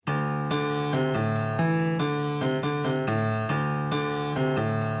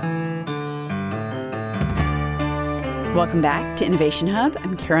Welcome back to Innovation Hub.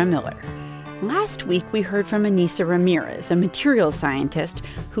 I'm Kara Miller. Last week, we heard from Anissa Ramirez, a materials scientist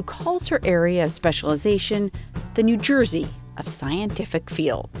who calls her area of specialization the New Jersey of scientific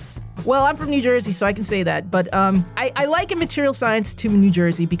fields. Well, I'm from New Jersey, so I can say that. But I liken material science to New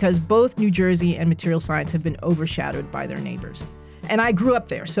Jersey because both New Jersey and material science have been overshadowed by their neighbors. And I grew up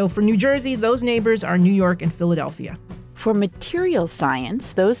there. So for New Jersey, those neighbors are New York and Philadelphia. For material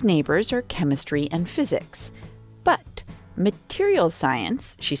science, those neighbors are chemistry and physics. But material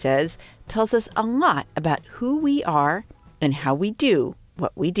science, she says, tells us a lot about who we are and how we do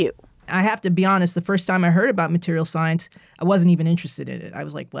what we do. I have to be honest, the first time I heard about material science, I wasn't even interested in it. I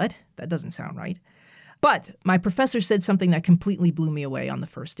was like, what? That doesn't sound right. But my professor said something that completely blew me away on the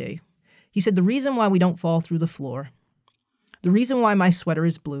first day. He said, the reason why we don't fall through the floor, the reason why my sweater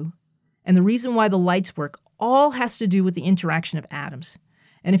is blue, and the reason why the lights work all has to do with the interaction of atoms.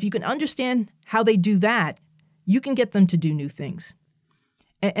 And if you can understand how they do that, you can get them to do new things.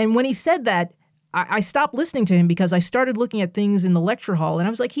 And when he said that, I stopped listening to him because I started looking at things in the lecture hall, and I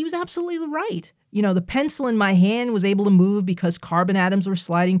was like, he was absolutely right. You know, the pencil in my hand was able to move because carbon atoms were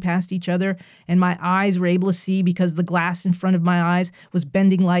sliding past each other, and my eyes were able to see because the glass in front of my eyes was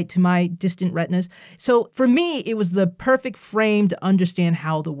bending light to my distant retinas. So for me, it was the perfect frame to understand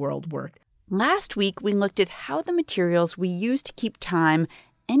how the world worked. Last week, we looked at how the materials we use to keep time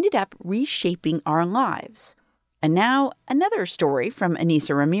ended up reshaping our lives. And now, another story from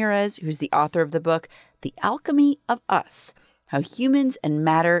Anissa Ramirez, who's the author of the book, The Alchemy of Us, How Humans and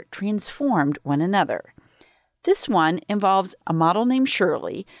Matter Transformed One Another. This one involves a model named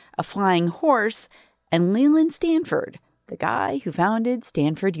Shirley, a flying horse, and Leland Stanford, the guy who founded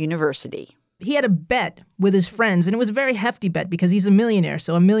Stanford University. He had a bet with his friends, and it was a very hefty bet because he's a millionaire,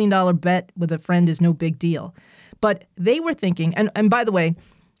 so $1 million bet with a friend is no big deal. But they were thinking, and by the way,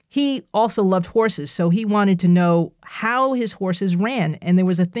 he also loved horses, so he wanted to know how his horses ran. And there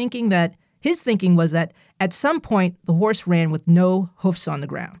was his thinking was that at some point the horse ran with no hoofs on the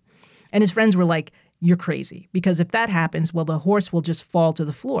ground. And his friends were like, you're crazy, because if that happens, well, the horse will just fall to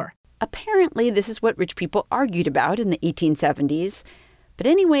the floor. Apparently, this is what rich people argued about in the 1870s. But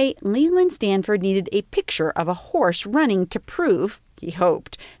anyway, Leland Stanford needed a picture of a horse running to prove, he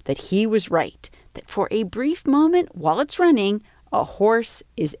hoped, that he was right, that for a brief moment while it's running, a horse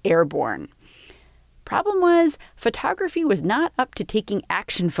is airborne. Problem was, photography was not up to taking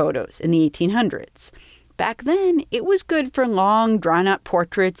action photos in the 1800s. Back then, it was good for long, drawn-out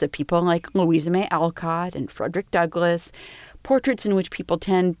portraits of people like Louisa May Alcott and Frederick Douglass, portraits in which people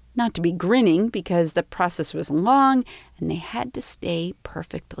tend not to be grinning because the process was long and they had to stay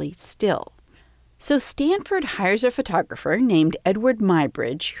perfectly still. So Stanford hires a photographer named Edward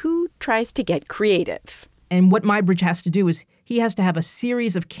Muybridge who tries to get creative. And what Muybridge has to do is he has to have a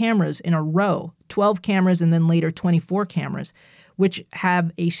series of cameras in a row, 12 cameras and then later 24 cameras, which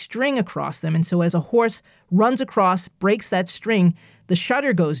have a string across them. And so as a horse runs across, breaks that string, the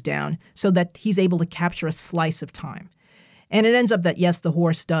shutter goes down so that he's able to capture a slice of time. And it ends up that, yes, the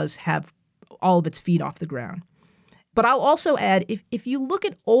horse does have all of its feet off the ground. But I'll also add, if you look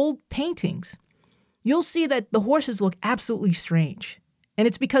at old paintings, you'll see that the horses look absolutely strange. And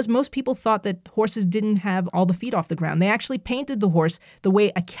it's because most people thought that horses didn't have all the feet off the ground. They actually painted the horse the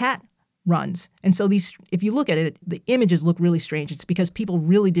way a cat runs. And so if you look at it, the images look really strange. It's because people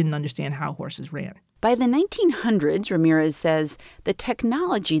really didn't understand how horses ran. By the 1900s, Ramirez says, the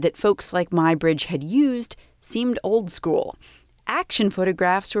technology that folks like Muybridge had used seemed old school. Action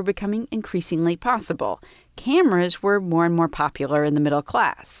photographs were becoming increasingly possible. Cameras were more and more popular in the middle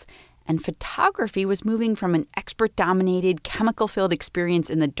class. And photography was moving from an expert-dominated, chemical-filled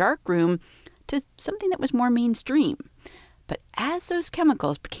experience in the darkroom to something that was more mainstream. But as those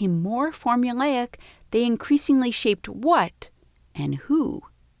chemicals became more formulaic, they increasingly shaped what and who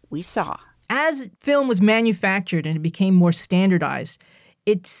we saw. As film was manufactured and it became more standardized,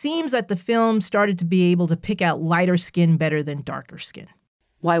 it seems that the film started to be able to pick out lighter skin better than darker skin.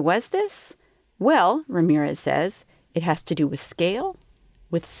 Why was this? Well, Ramirez says, it has to do with scale,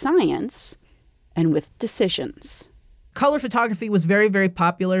 with science, and with decisions. Color photography was very, very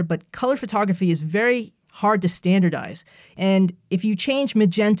popular, but color photography is very hard to standardize. And if you change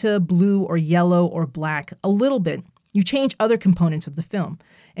magenta, blue, or yellow, or black a little bit, you change other components of the film.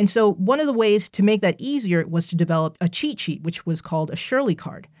 And so one of the ways to make that easier was to develop a cheat sheet, which was called a Shirley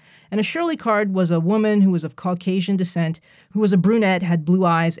card. And a Shirley card was a woman who was of Caucasian descent, who was a brunette, had blue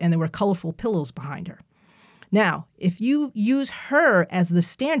eyes, and there were colorful pillows behind her. Now, if you use her as the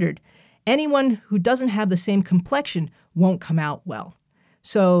standard, anyone who doesn't have the same complexion won't come out well.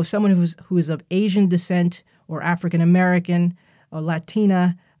 So someone who is of Asian descent or African American or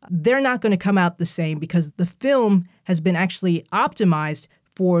Latina they're not going to come out the same because the film has been actually optimized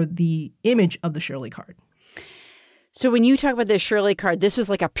for the image of the Shirley card. So when you talk about the Shirley card, this was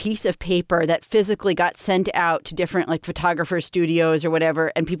like a piece of paper that physically got sent out to different like photographer studios or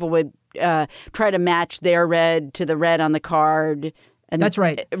whatever, and people would try to match their red to the red on the card. And, that's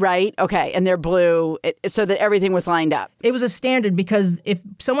right. Right? Okay. And they're blue so that everything was lined up. It was a standard because if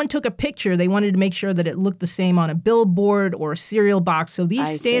someone took a picture, they wanted to make sure that it looked the same on a billboard or a cereal box. So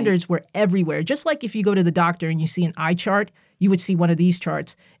these standards were everywhere. Just like if you go to the doctor and you see an eye chart, you would see one of these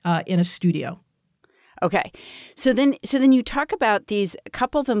charts in a studio. Okay. So then you talk about these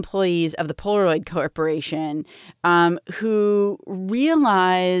couple of employees of the Polaroid Corporation who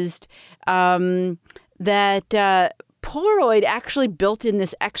realized that Polaroid actually built in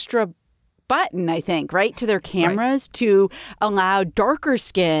this extra button, I think, right, to their cameras to allow darker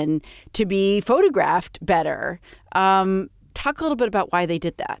skin to be photographed better. Talk a little bit about why they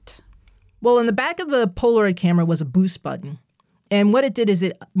did that. Well, in the back of the Polaroid camera was a boost button. And what it did is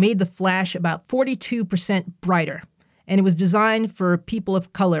it made the flash about 42% brighter. And it was designed for people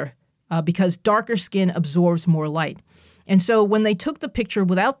of color because darker skin absorbs more light. And so when they took the picture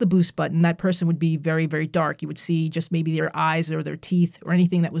without the boost button, that person would be very, very dark. You would see just maybe their eyes or their teeth or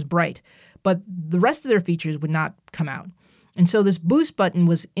anything that was bright. But the rest of their features would not come out. And so this boost button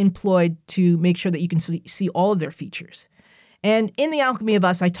was employed to make sure that you can see all of their features. And in The Alchemy of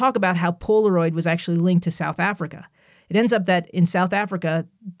Us, I talk about how Polaroid was actually linked to South Africa. It ends up that in South Africa,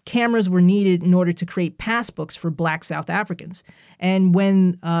 cameras were needed in order to create passbooks for Black South Africans. And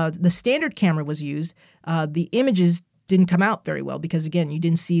when the standard camera was used, the images didn't come out very well because, again, you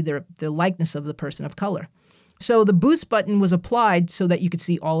didn't see the likeness of the person of color. So the boost button was applied so that you could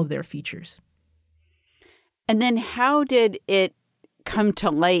see all of their features. And then how did it come to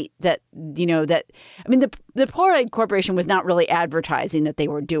light that, the Polaroid Corporation was not really advertising that they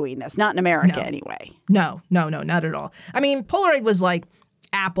were doing this, not in America anyway. No, not at all. I mean, Polaroid was like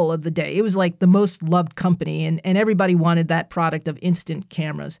Apple of the day. It was like the most loved company, and everybody wanted that product of instant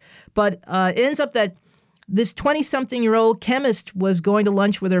cameras. But it ends up that this 20-something-year-old chemist was going to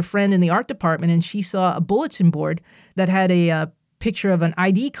lunch with her friend in the art department, and she saw a bulletin board that had a picture of an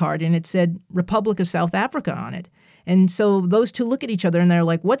ID card, and it said Republic of South Africa on it. And so those two look at each other and they're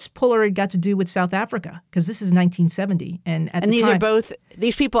like, what's Polaroid got to do with South Africa? Because this is 1970. And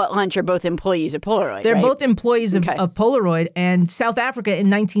these people at lunch are both employees of Polaroid, They're right? both employees of Polaroid. And South Africa in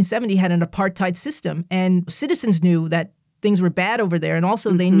 1970 had an apartheid system. And citizens knew that things were bad over there. And also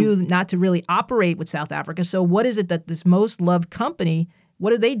they knew not to really operate with South Africa. So what is it that this most loved company,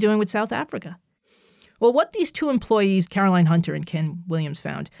 what are they doing with South Africa? Well, what these two employees, Caroline Hunter and Ken Williams,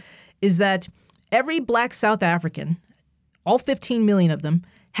 found is that every Black South African, all 15 million of them,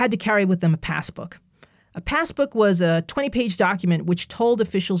 had to carry with them a passbook. A passbook was a 20-page document which told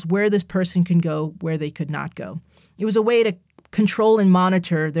officials where this person can go, where they could not go. It was a way to control and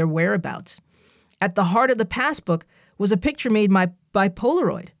monitor their whereabouts. At the heart of the passbook was a picture made by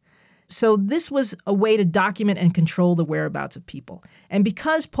Polaroid. So this was a way to document and control the whereabouts of people. And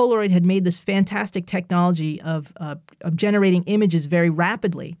because Polaroid had made this fantastic technology of generating images very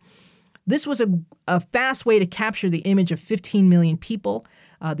rapidly, this was a fast way to capture the image of 15 million people.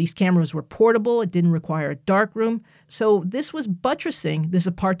 These cameras were portable. It didn't require a darkroom. So this was buttressing this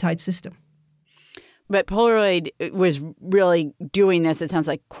apartheid system. But Polaroid was really doing this, it sounds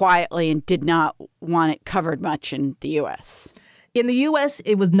like, quietly and did not want it covered much in the U.S. In the U.S.,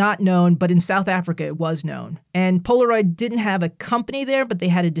 it was not known, but in South Africa, it was known. And Polaroid didn't have a company there, but they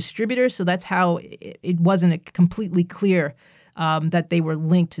had a distributor. So that's how it wasn't completely clear that they were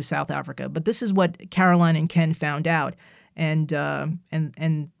linked to South Africa. But this is what Caroline and Ken found out. And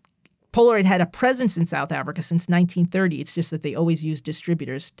Polaroid had a presence in South Africa since 1930. It's just that they always used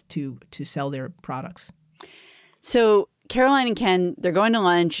distributors to sell their products. So Caroline and Ken, they're going to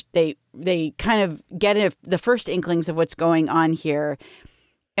lunch. They kind of get the first inklings of what's going on here.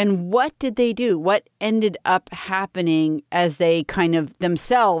 And what did they do? What ended up happening as they kind of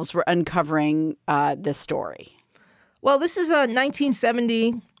themselves were uncovering this story? Well, this is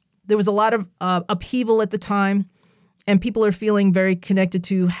 1970. There was a lot of upheaval at the time, and people are feeling very connected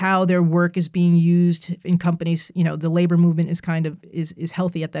to how their work is being used in companies. You know, the labor movement is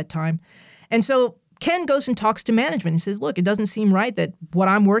healthy at that time. And so Ken goes and talks to management and says, look, it doesn't seem right that what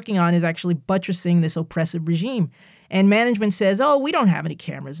I'm working on is actually buttressing this oppressive regime. And management says, oh, we don't have any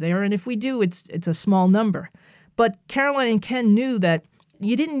cameras there, and if we do, it's a small number. But Caroline and Ken knew that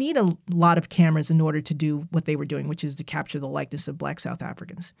you didn't need a lot of cameras in order to do what they were doing, which is to capture the likeness of Black South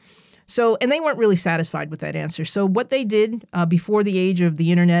Africans. So, and they weren't really satisfied with that answer. So what they did before the age of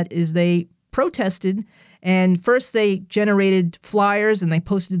the internet is they protested. And first they generated flyers and they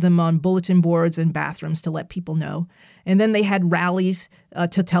posted them on bulletin boards and bathrooms to let people know. And then they had rallies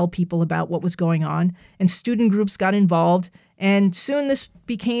to tell people about what was going on. And student groups got involved. And soon this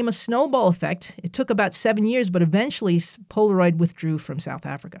became a snowball effect. It took about 7 years, but eventually Polaroid withdrew from South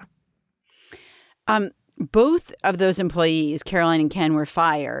Africa. Both of those employees, Caroline and Ken, were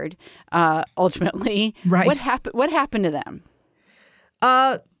fired ultimately. Right. What happened to them?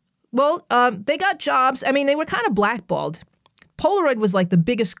 They got jobs. I mean, they were kind of blackballed. Polaroid was like the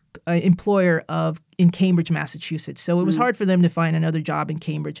biggest employer in Cambridge, Massachusetts. So it was hard for them to find another job in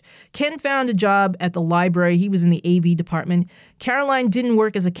Cambridge. Ken found a job at the library. He was in the AV department. Caroline didn't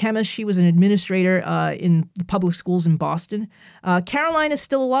work as a chemist. She was an administrator in the public schools in Boston. Caroline is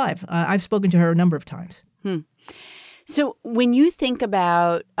still alive. I've spoken to her a number of times. So when you think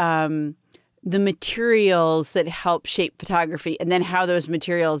about the materials that help shape photography and then how those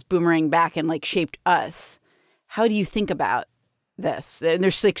materials boomerang back and like shaped us, how do you think about this? And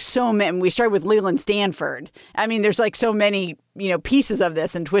there's like so many. We started with Leland Stanford. I mean, there's like so many, pieces of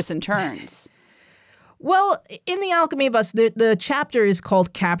this and twists and turns. Well, in The Alchemy of Us, the chapter is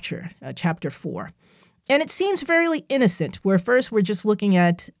called Capture, chapter 4. And it seems fairly innocent, where first we're just looking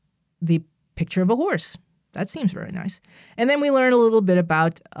at the picture of a horse. That seems very nice. And then we learn a little bit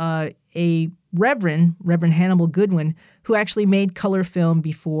about a Reverend Hannibal Goodwin, who actually made color film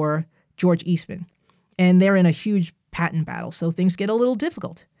before George Eastman. And they're in a huge patent battle, so things get a little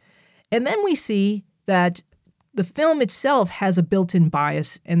difficult. And then we see that the film itself has a built-in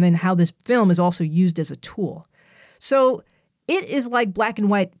bias, and then how this film is also used as a tool. So it is like black and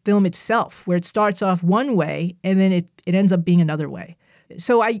white film itself, where it starts off one way, and then it ends up being another way.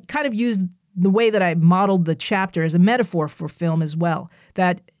 So I kind of used the way that I modeled the chapter as a metaphor for film as well,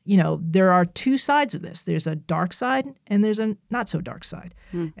 that, there are two sides of this. There's a dark side and there's a not so dark side.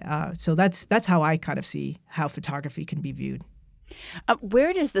 So that's how I kind of see how photography can be viewed.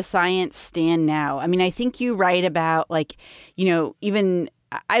 Where does the science stand now? I mean, I think you write about even,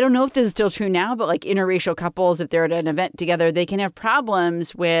 I don't know if this is still true now, but like interracial couples, if they're at an event together, they can have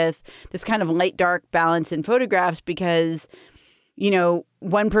problems with this kind of light-dark balance in photographs because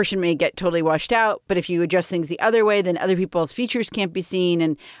one person may get totally washed out, but if you adjust things the other way, then other people's features can't be seen.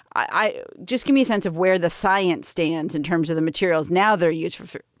 And I just give me a sense of where the science stands in terms of the materials now that are used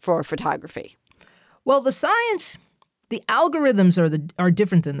for photography. Well, the science, the algorithms are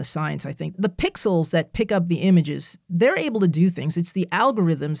different than the science, I think. The pixels that pick up the images, they're able to do things. It's the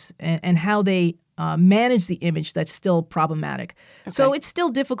algorithms and how they manage the image that's still problematic. Okay. So it's still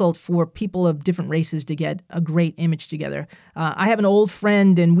difficult for people of different races to get a great image together. I have an old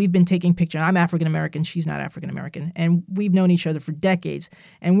friend, and we've been taking pictures. I'm African-American. She's not African-American. And we've known each other for decades.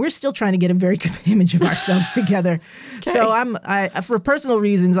 And we're still trying to get a very good image of ourselves together. Okay. So for personal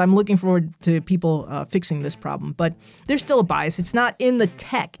reasons, I'm looking forward to people fixing this problem. But there's still a bias. It's not in the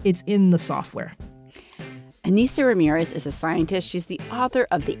tech. It's in the software. Anissa Ramirez is a scientist. She's the author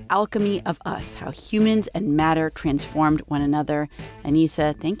of The Alchemy of Us, How Humans and Matter Transformed One Another.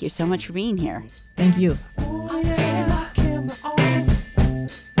 Anissa, thank you so much for being here. Thank you.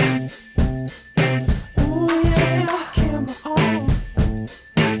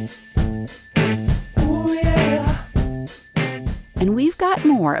 And we've got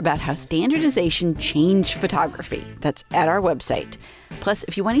more about how standardization changed photography. That's at our website. Plus,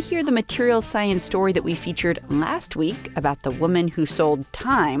 if you want to hear the material science story that we featured last week about the woman who sold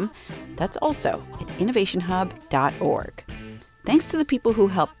time, that's also at innovationhub.org. Thanks to the people who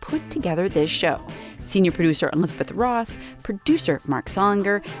helped put together this show. Senior producer Elizabeth Ross, producer Mark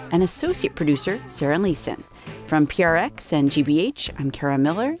Solinger, and associate producer Sarah Leeson. From PRX and GBH, I'm Kara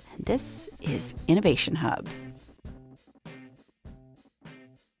Miller, and this is Innovation Hub.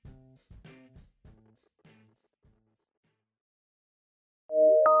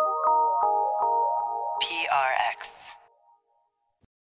 PRX.